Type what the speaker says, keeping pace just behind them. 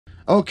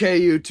Okay,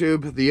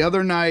 YouTube, the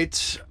other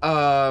night,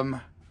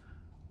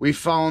 we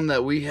found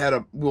that we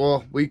had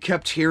we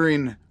kept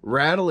hearing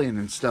rattling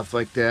and stuff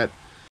like that.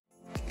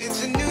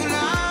 It's a new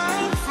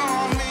life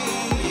for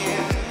me,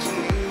 yeah, it's a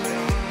new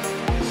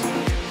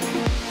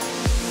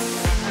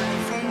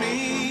life for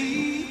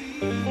me.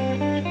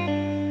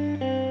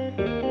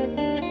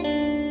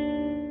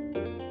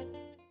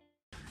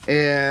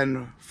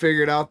 And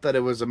figured out that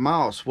it was a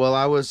mouse.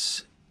 Well,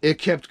 it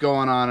kept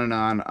going on and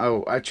on.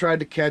 I tried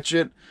to catch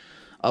it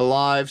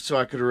alive so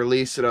I could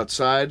release it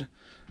outside,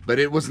 but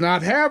it was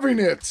not having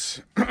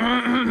it.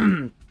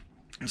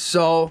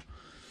 So,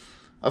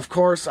 of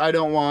course, I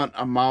don't want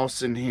a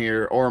mouse in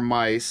here or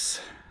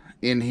mice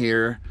in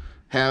here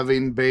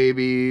having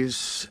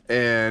babies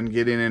and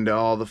getting into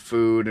all the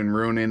food and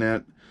ruining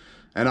it,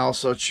 and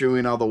also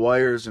chewing all the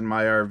wires in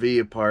my RV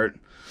apart.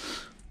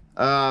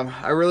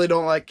 I really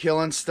don't like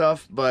killing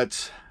stuff,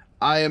 but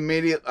I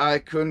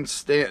couldn't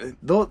stand.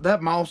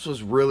 That mouse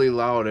was really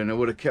loud, and it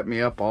would have kept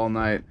me up all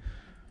night.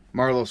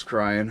 Marlo's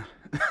crying.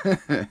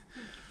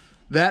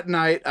 That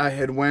night, I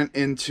had went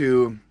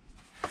into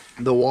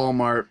the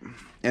Walmart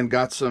and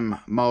got some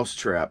mouse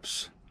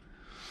traps.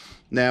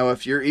 Now,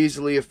 if you're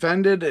easily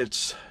offended,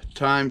 it's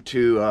time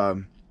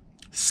to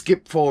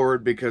skip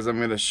forward because I'm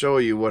going to show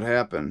you what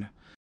happened.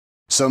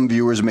 Some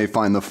viewers may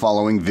find the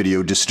following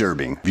video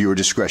disturbing. Viewer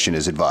discretion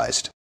is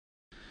advised.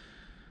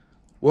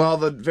 Well,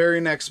 the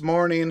very next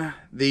morning,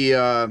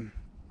 the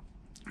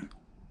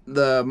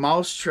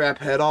mouse trap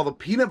had all the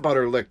peanut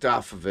butter licked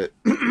off of it.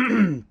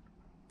 And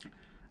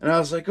I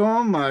was like,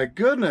 oh my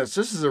goodness,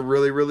 this is a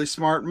really, really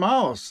smart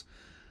mouse.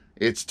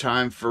 It's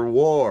time for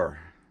war.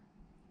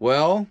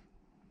 Well,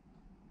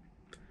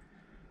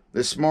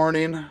 this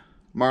morning,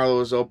 Marlo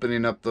was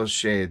opening up those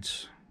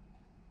shades.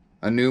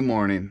 A new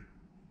morning.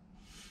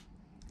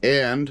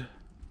 And,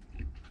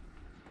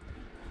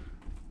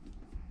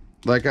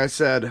 like I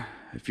said,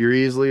 if you're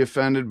easily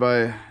offended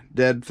by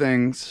dead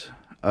things,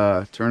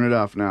 turn it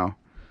off now.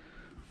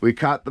 We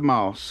caught the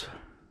mouse.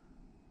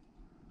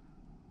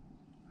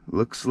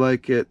 Looks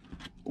like it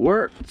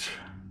worked.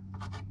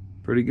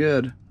 Pretty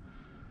good.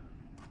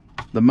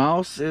 The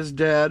mouse is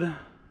dead.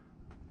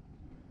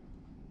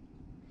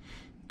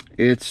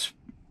 It's,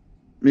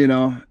 you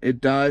know,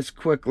 it dies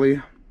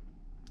quickly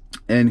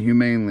and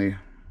humanely.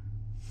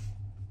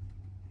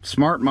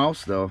 Smart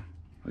mouse, though.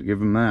 I'll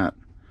give him that.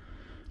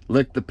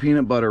 Licked the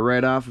peanut butter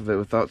right off of it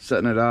without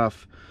setting it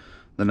off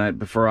the night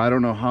before. I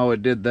don't know how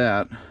it did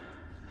that,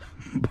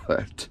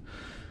 but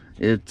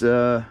it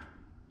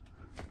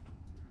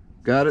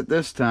got it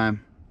this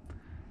time.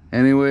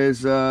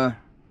 Anyways, we're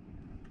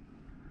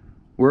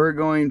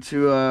going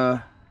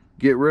to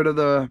get rid of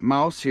the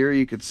mouse here.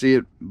 You can see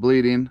it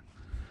bleeding.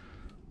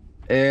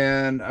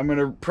 And I'm going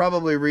to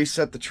probably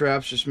reset the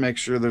traps, just make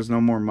sure there's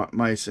no more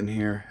mice in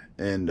here,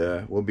 and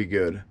we'll be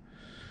good.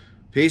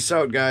 Peace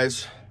out,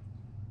 guys.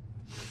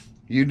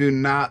 You do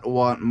not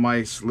want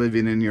mice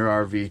living in your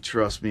RV,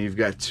 trust me. You've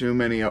got too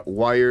many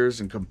wires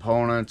and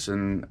components,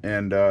 and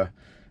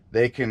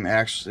they can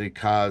actually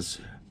cause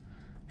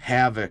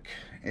havoc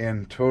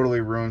and totally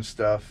ruin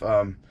stuff.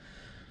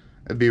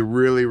 It'd be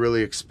really,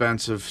 really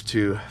expensive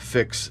to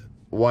fix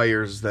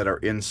wires that are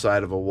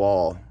inside of a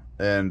wall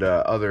and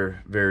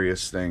other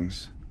various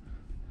things.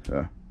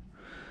 So,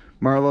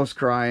 Marlo's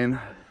crying.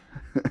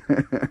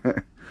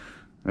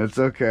 It's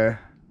okay.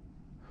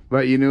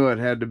 But you knew it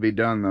had to be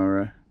done, though,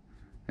 right?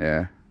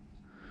 Yeah.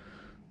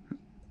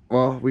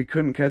 Well, we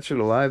couldn't catch it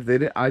alive.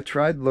 I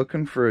tried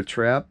looking for a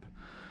trap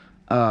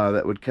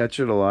that would catch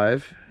it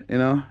alive, you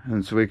know,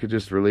 and so we could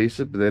just release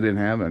it, but they didn't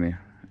have any.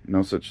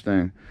 No such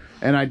thing.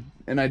 And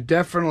I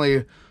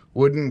definitely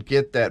wouldn't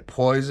get that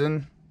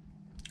poison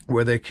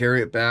where they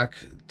carry it back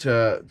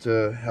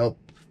to help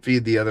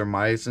feed the other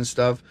mice and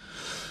stuff.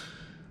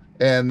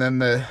 And then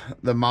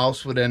the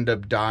mouse would end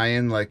up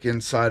dying like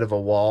inside of a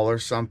wall or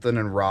something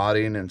and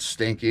rotting and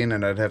stinking,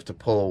 and I'd have to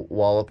pull a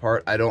wall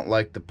apart. I don't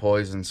like the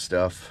poison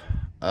stuff.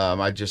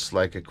 I just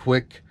like a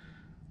quick...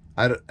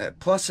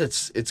 plus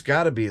it's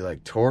got to be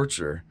like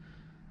torture.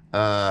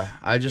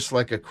 I just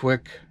like a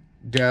quick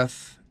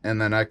death, and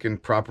then I can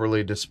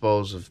properly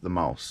dispose of the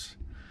mouse.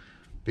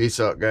 Peace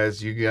out,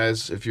 guys. You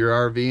guys, if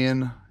you're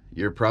RVing,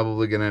 you're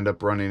probably going to end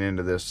up running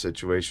into this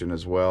situation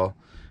as well.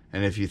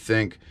 And if you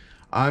think,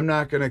 I'm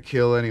not going to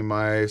kill any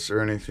mice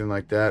or anything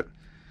like that,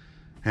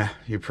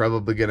 you're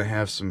probably going to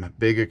have some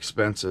big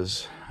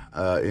expenses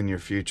in your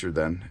future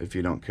then if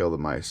you don't kill the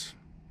mice.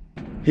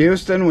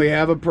 Houston, we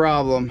have a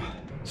problem.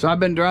 So I've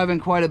been driving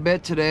quite a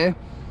bit today,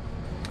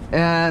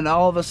 and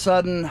all of a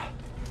sudden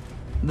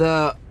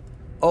the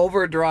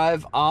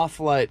overdrive off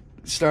light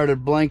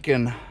started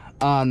blinking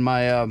on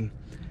my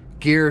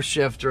gear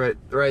shift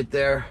right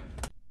there.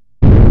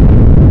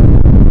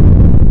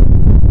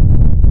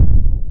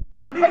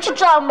 What you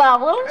talking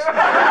about, Willis?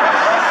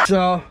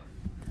 So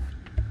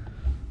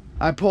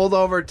I pulled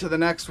over to the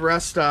next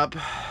rest stop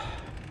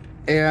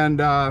and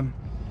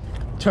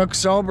took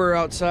sober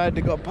outside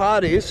to go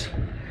potties,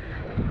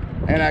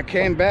 and I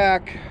came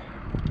back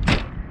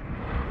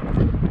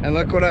and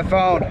look what I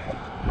found.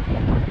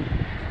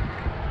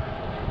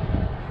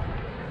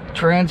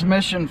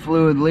 Transmission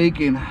fluid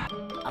leaking.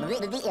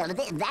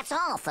 That's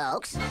all,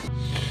 folks.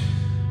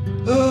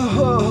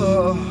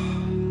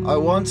 I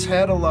once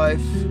had a life,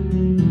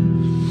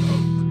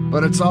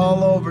 but it's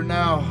all over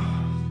now.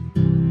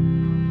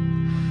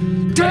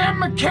 Damn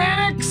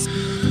mechanics!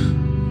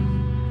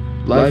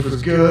 Life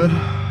was good.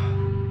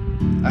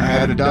 I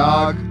had a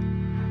dog.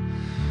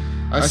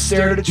 I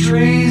stared at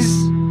trees.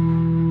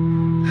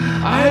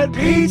 I had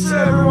pizza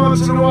every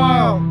once in a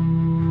while.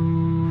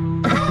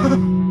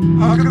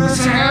 How could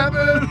this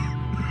happen?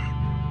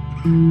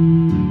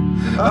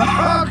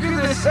 How could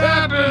this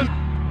happen?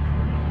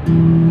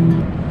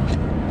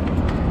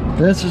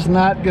 This is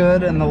not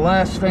good, and the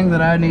last thing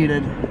that I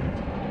needed.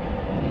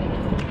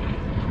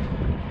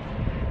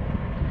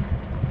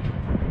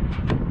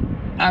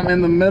 I'm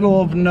in the middle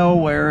of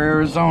nowhere,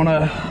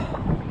 Arizona.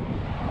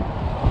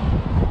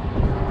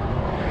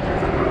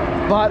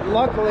 But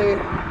luckily,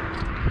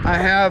 I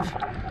have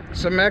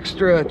some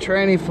extra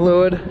tranny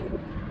fluid.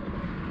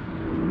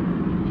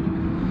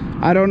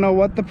 I don't know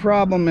what the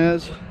problem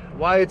is,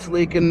 why it's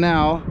leaking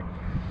now.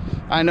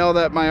 I know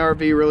that my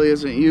RV really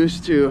isn't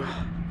used to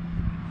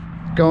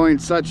going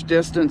such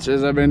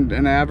distances. I've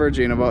been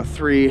averaging about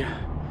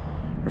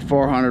 300 or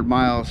 400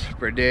 miles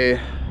per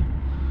day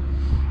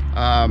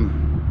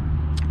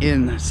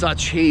in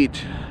such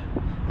heat.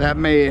 That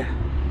may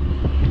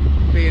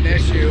be an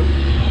issue,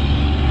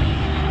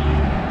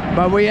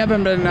 but we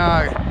haven't been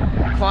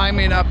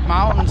climbing up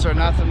mountains or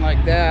nothing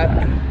like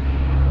that,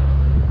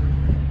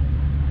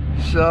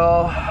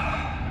 so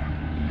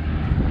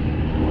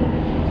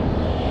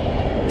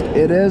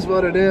it is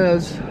what it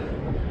is.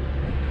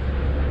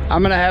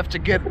 I'm gonna have to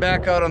get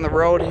back out on the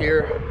road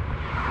here,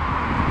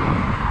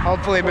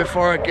 hopefully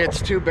before it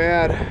gets too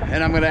bad,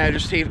 and I'm gonna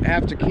just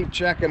have to keep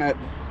checking it.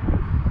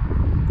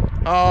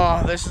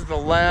 Oh, this is the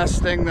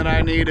last thing that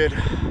I needed.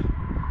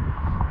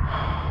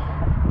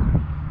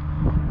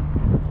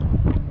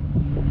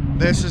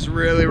 This has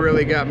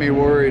really got me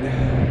worried.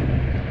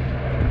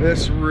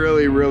 This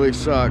really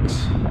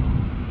sucks.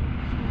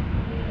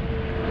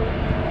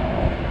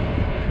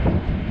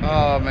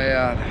 Oh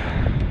man.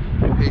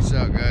 Peace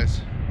out,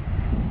 guys.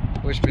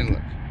 Wish me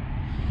luck.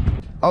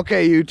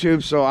 Okay,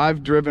 YouTube, so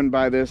I've driven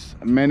by this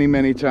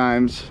many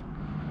times.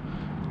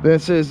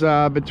 This is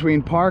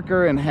between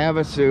Parker and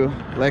Havasu,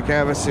 Lake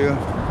Havasu.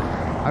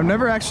 I've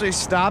never actually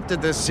stopped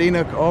at this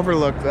scenic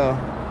overlook though.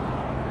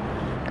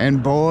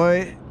 And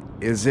boy,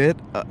 is it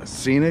a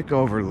scenic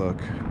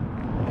overlook.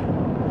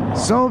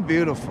 So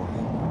beautiful.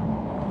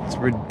 It's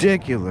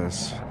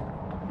ridiculous.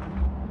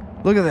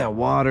 Look at that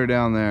water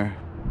down there.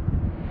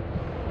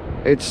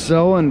 It's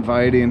so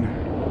inviting.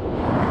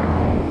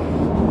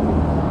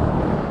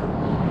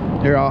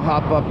 Here, I'll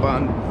hop up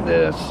on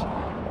this.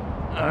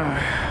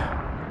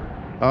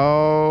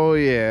 Oh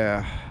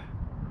yeah,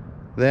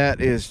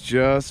 that is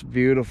just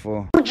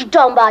beautiful. What you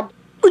talking about?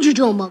 What you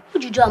talking about?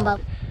 What you talking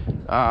about?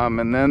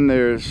 And then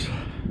there's,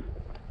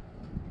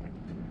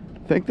 I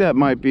think that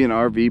might be an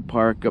RV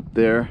park up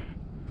there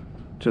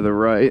to the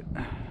right.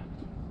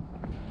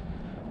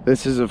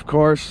 This is, of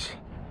course,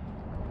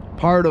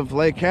 part of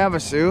Lake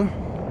Havasu.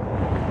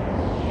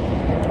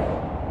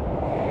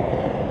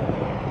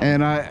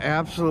 And I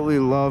absolutely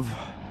love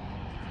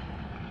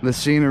the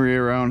scenery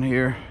around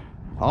here.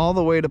 All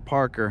the way to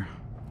Parker.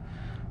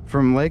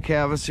 From Lake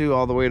Havasu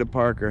all the way to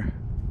Parker.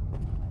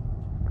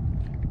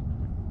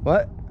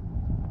 What?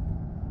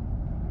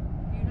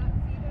 Do you not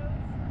see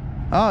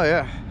those? Oh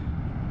yeah.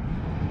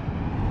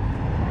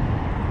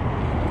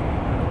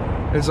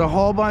 There's a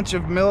whole bunch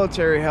of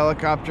military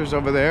helicopters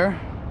over there.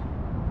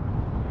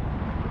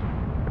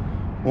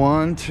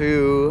 1,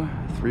 2,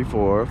 3,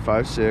 4,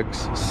 5,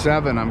 6,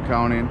 7 I'm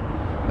counting.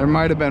 There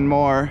might have been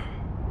more.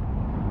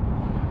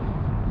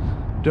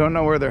 Don't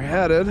know where they're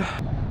headed,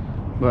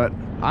 but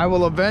I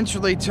will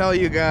eventually tell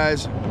you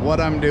guys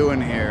what I'm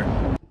doing here.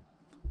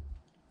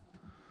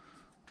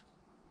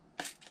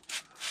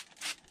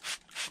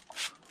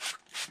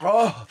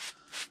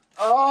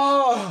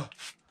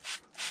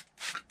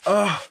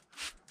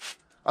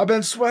 I've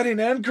been sweating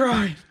and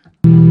crying.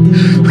 When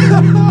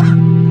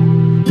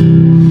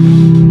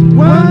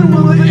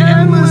will the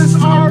endless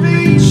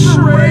RV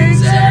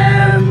charades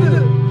end?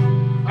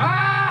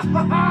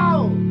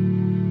 Ow!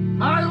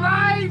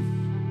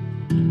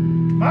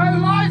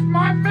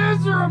 My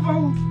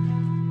miserable,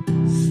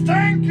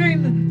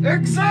 stinking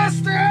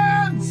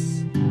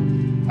existence!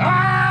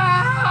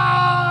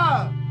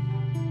 Ah!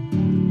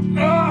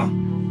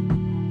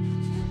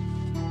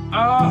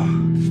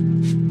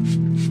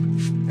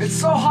 It's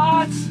so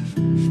hot!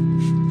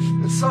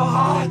 It's so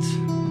hot!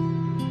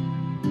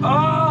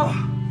 Oh!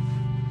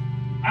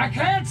 I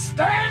can't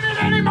stand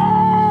it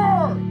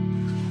anymore!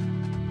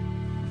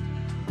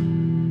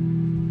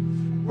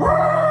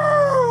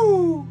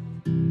 Woo!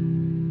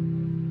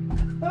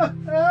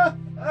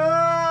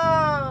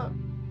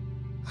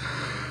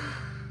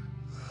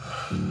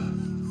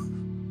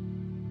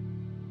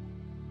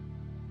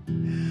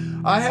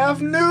 I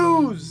have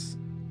news!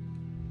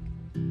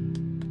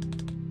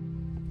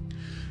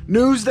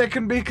 News that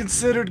can be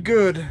considered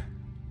good.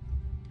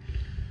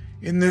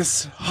 in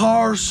this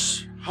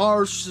harsh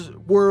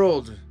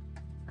world,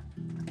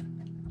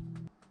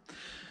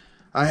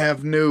 I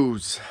have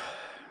news.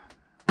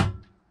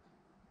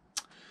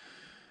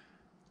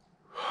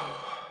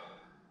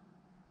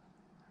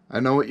 I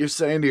know what you're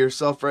saying to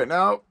yourself right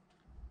now.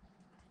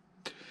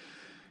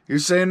 You're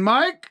saying,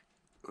 Mike?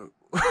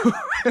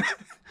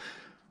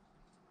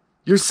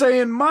 You're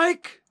saying,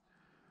 Mike,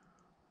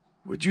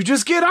 would you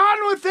just get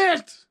on with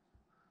it?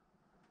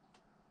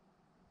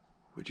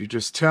 Would you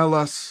just tell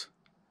us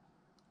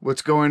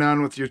what's going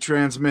on with your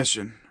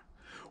transmission?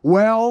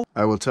 Well,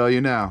 I will tell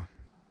you now.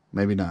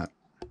 Maybe not.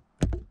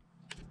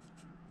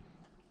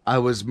 I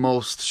was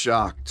most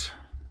shocked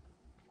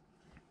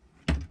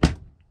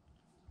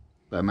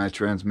by my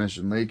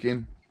transmission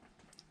leaking.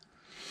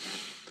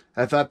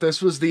 I thought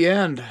this was the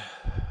end.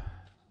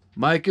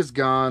 Mike is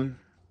gone.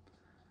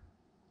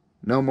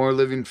 No more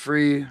living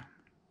free.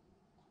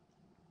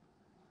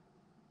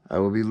 I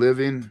will be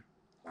living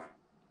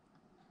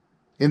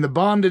in the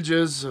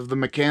bondages of the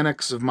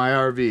mechanics of my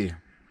RV.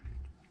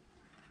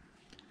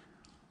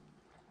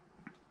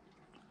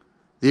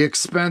 The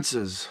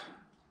expenses.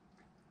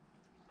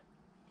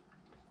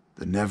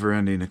 The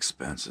never-ending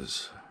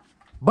expenses.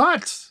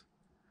 But,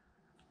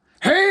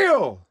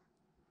 hail!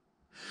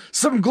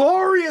 Some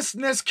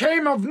gloriousness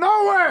came of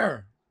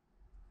nowhere!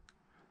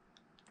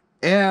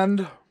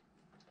 And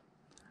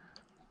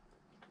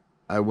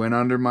I went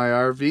under my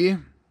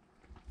RV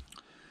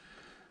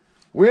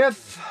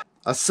with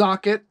a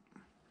socket,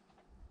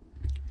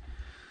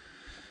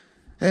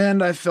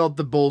 and I felt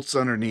the bolts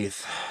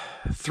underneath.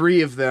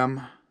 3 of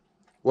them,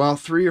 well,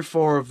 3 or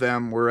 4 of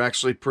them were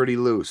actually pretty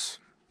loose.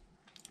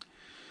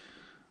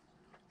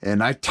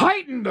 And I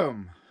tightened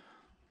them.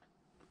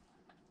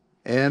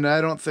 And I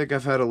don't think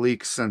I've had a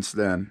leak since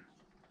then.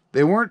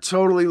 They weren't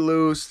totally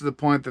loose to the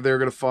point that they were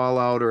going to fall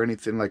out or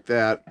anything like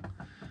that.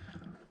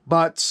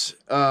 But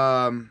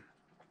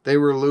they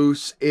were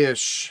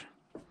loose-ish.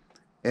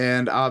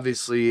 And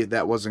obviously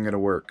that wasn't going to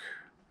work.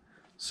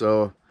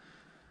 So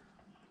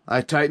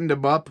I tightened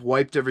them up,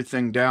 wiped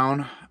everything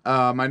down.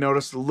 I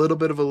noticed a little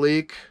bit of a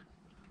leak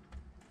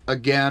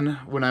again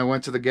when I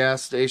went to the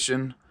gas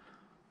station.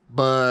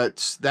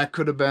 But that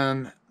could have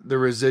been the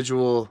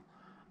residual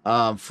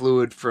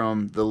fluid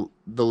from the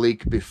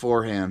leak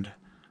beforehand,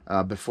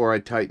 before I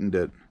tightened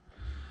it.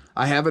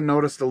 I haven't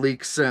noticed a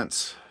leak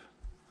since.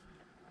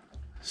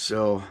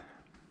 So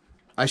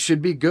I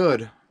should be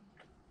good.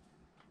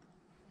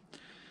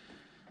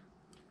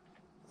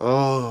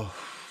 Oh,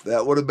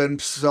 that would have been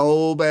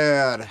so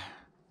bad.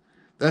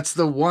 That's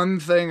the one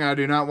thing I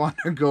do not want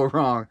to go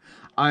wrong.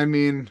 I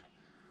mean,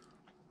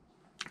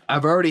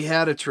 I've already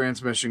had a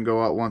transmission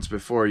go out once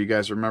before. You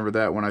guys remember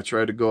that when I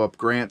tried to go up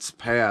Grant's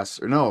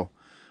Pass. Or no,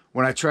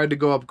 when I tried to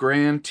go up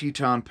Grand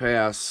Teton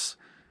Pass,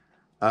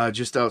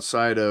 just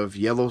outside of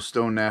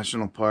Yellowstone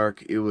National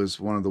Park. It was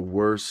one of the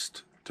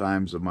worst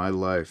times of my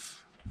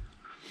life.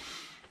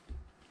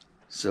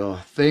 So,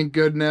 thank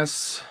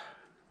goodness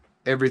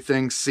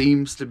everything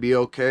seems to be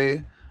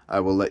okay. I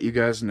will let you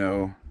guys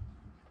know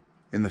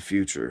in the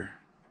future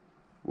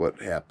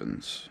what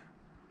happens.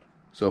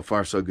 So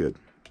far, so good.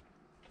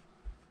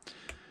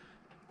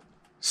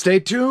 Stay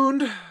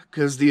tuned,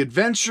 because the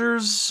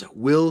adventures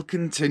will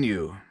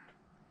continue.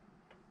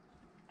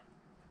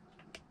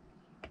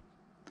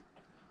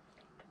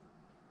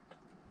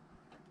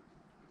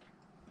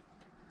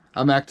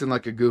 I'm acting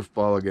like a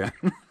goofball again.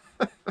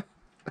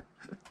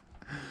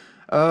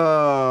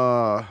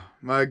 Oh,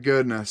 my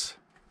goodness.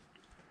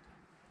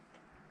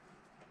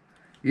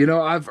 You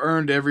know, I've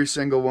earned every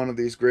single one of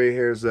these gray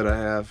hairs that I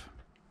have.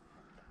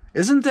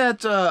 Isn't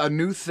that a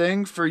new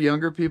thing for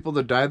younger people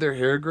to dye their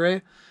hair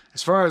gray?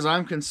 As far as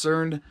I'm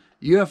concerned,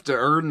 you have to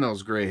earn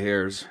those gray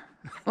hairs.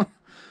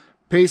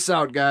 Peace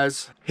out,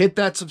 guys. Hit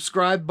that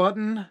subscribe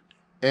button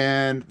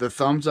and the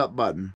thumbs up button.